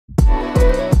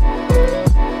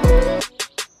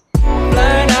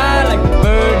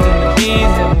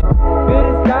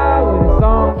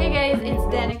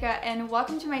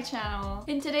welcome to my channel.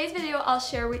 In today's video, I'll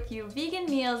share with you vegan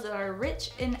meals that are rich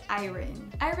in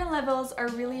iron. Iron levels are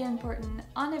really important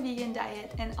on a vegan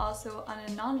diet and also on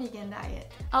a non-vegan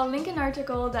diet. I'll link an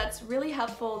article that's really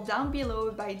helpful down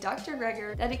below by Dr.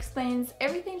 Greger that explains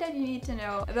everything that you need to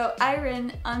know about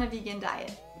iron on a vegan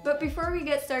diet. But before we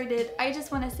get started, I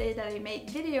just want to say that I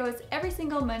make videos every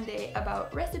single Monday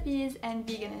about recipes and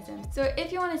veganism. So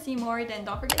if you want to see more, then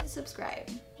don't forget to subscribe.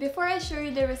 Before I show you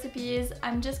the recipes,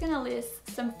 I'm just gonna list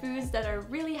some foods that are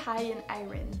really high in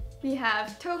iron. We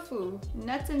have tofu,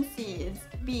 nuts and seeds,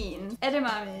 beans,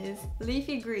 edamames,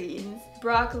 leafy greens,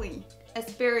 broccoli,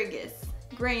 asparagus,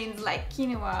 grains like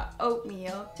quinoa,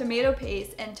 oatmeal, tomato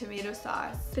paste and tomato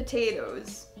sauce,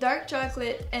 potatoes, dark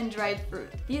chocolate, and dried fruit.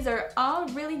 These are all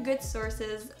really good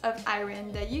sources of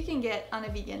iron that you can get on a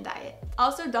vegan diet.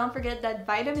 Also, don't forget that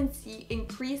vitamin C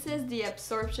increases the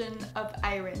absorption of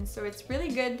iron, so it's really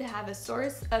good to have a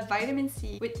source of vitamin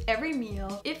C with every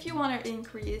meal if you want to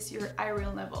increase your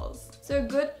iron levels. So a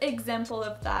good example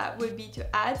of that would be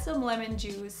to add some lemon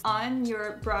juice on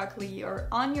your broccoli or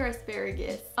on your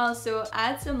asparagus. Also,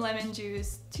 add some lemon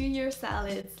juice to your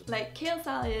salads like kale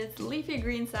salads, leafy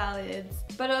green salads,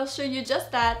 but I'll show you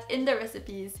just that in the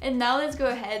recipes. And now let's go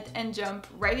ahead and jump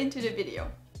right into the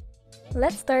video.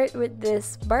 Let's start with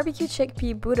this barbecue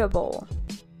chickpea Buddha bowl.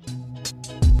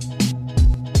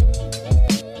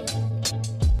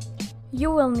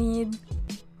 You will need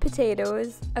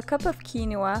potatoes, a cup of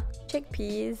quinoa,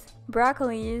 chickpeas,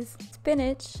 broccolis,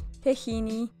 spinach,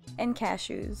 tahini, and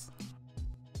cashews.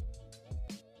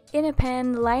 In a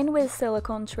pan lined with a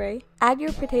silicone tray, add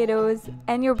your potatoes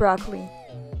and your broccoli.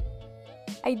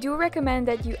 I do recommend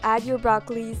that you add your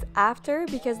broccolis after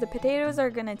because the potatoes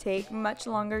are gonna take much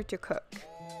longer to cook.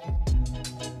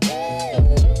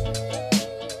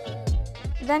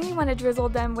 Then you want to drizzle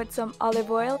them with some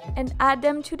olive oil and add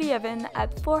them to the oven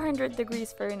at 400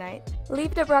 degrees Fahrenheit.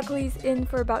 Leave the broccolis in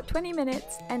for about 20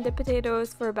 minutes and the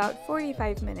potatoes for about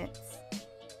 45 minutes.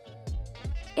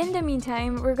 In the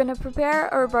meantime, we're gonna prepare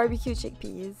our barbecue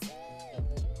chickpeas.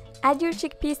 Add your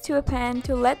chickpeas to a pan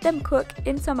to let them cook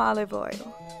in some olive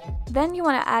oil. Then you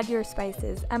want to add your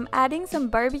spices. I'm adding some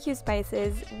barbecue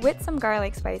spices with some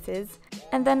garlic spices,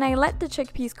 and then I let the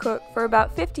chickpeas cook for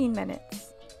about 15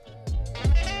 minutes.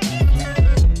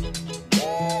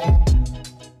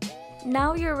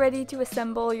 Now you're ready to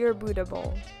assemble your Buddha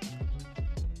bowl.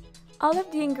 All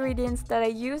of the ingredients that I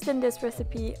used in this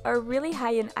recipe are really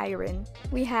high in iron.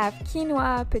 We have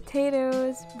quinoa,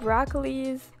 potatoes,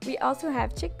 broccolis. We also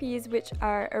have chickpeas, which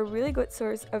are a really good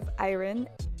source of iron.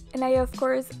 And I of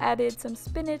course added some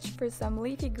spinach for some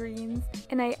leafy greens.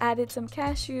 And I added some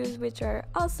cashews, which are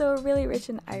also really rich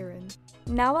in iron.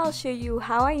 Now I'll show you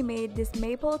how I made this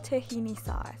maple tahini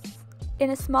sauce. In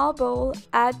a small bowl,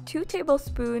 add 2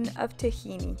 tablespoons of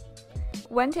tahini,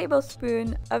 1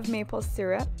 tablespoon of maple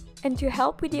syrup, and to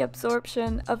help with the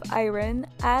absorption of iron,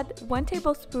 add 1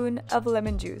 tablespoon of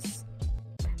lemon juice.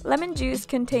 Lemon juice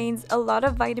contains a lot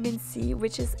of vitamin C,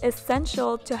 which is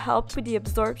essential to help with the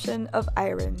absorption of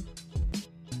iron.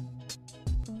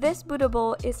 This Buddha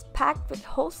bowl is packed with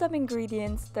wholesome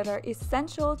ingredients that are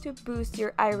essential to boost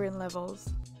your iron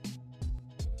levels.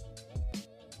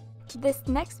 This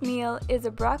next meal is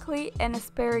a broccoli and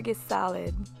asparagus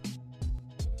salad.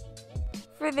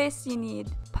 For this you need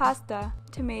pasta,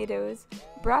 tomatoes,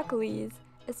 broccolis,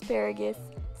 asparagus,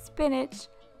 spinach,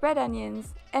 red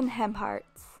onions, and hemp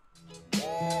hearts.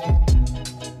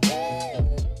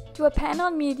 To a pan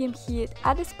on medium heat,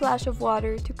 add a splash of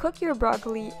water to cook your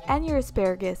broccoli and your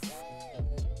asparagus.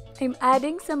 I'm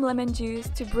adding some lemon juice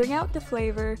to bring out the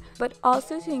flavor, but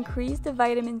also to increase the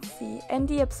vitamin C and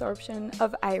the absorption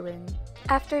of iron.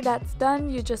 After that's done,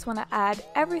 you just want to add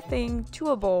everything to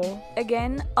a bowl.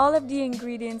 Again, all of the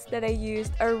ingredients that I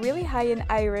used are really high in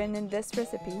iron in this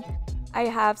recipe. I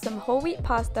have some whole wheat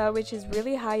pasta, which is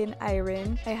really high in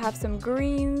iron. I have some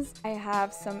greens. I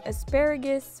have some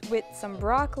asparagus with some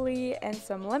broccoli and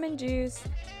some lemon juice.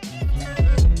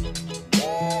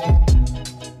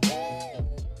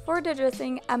 For the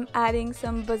dressing, I'm adding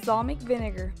some balsamic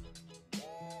vinegar.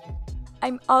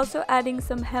 I'm also adding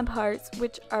some hemp hearts,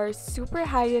 which are super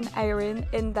high in iron,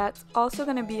 and that's also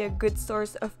going to be a good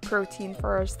source of protein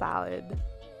for our salad.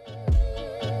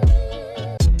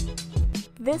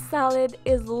 This salad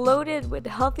is loaded with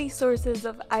healthy sources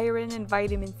of iron and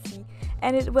vitamin C,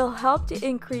 and it will help to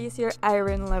increase your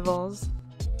iron levels.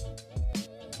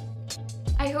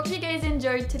 I hope you guys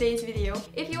enjoyed today's video.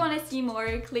 If you want to see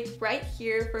more, click right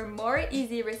here for more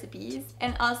easy recipes.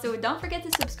 And also don't forget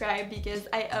to subscribe because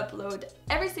I upload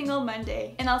every single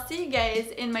Monday. And I'll see you guys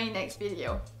in my next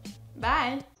video.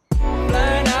 Bye!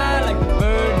 Flying high like a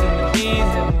bird in the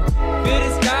bees.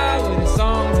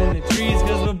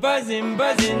 buzzing,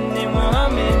 buzzing, and we're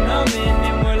humming, humming,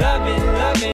 and we're loving, loving.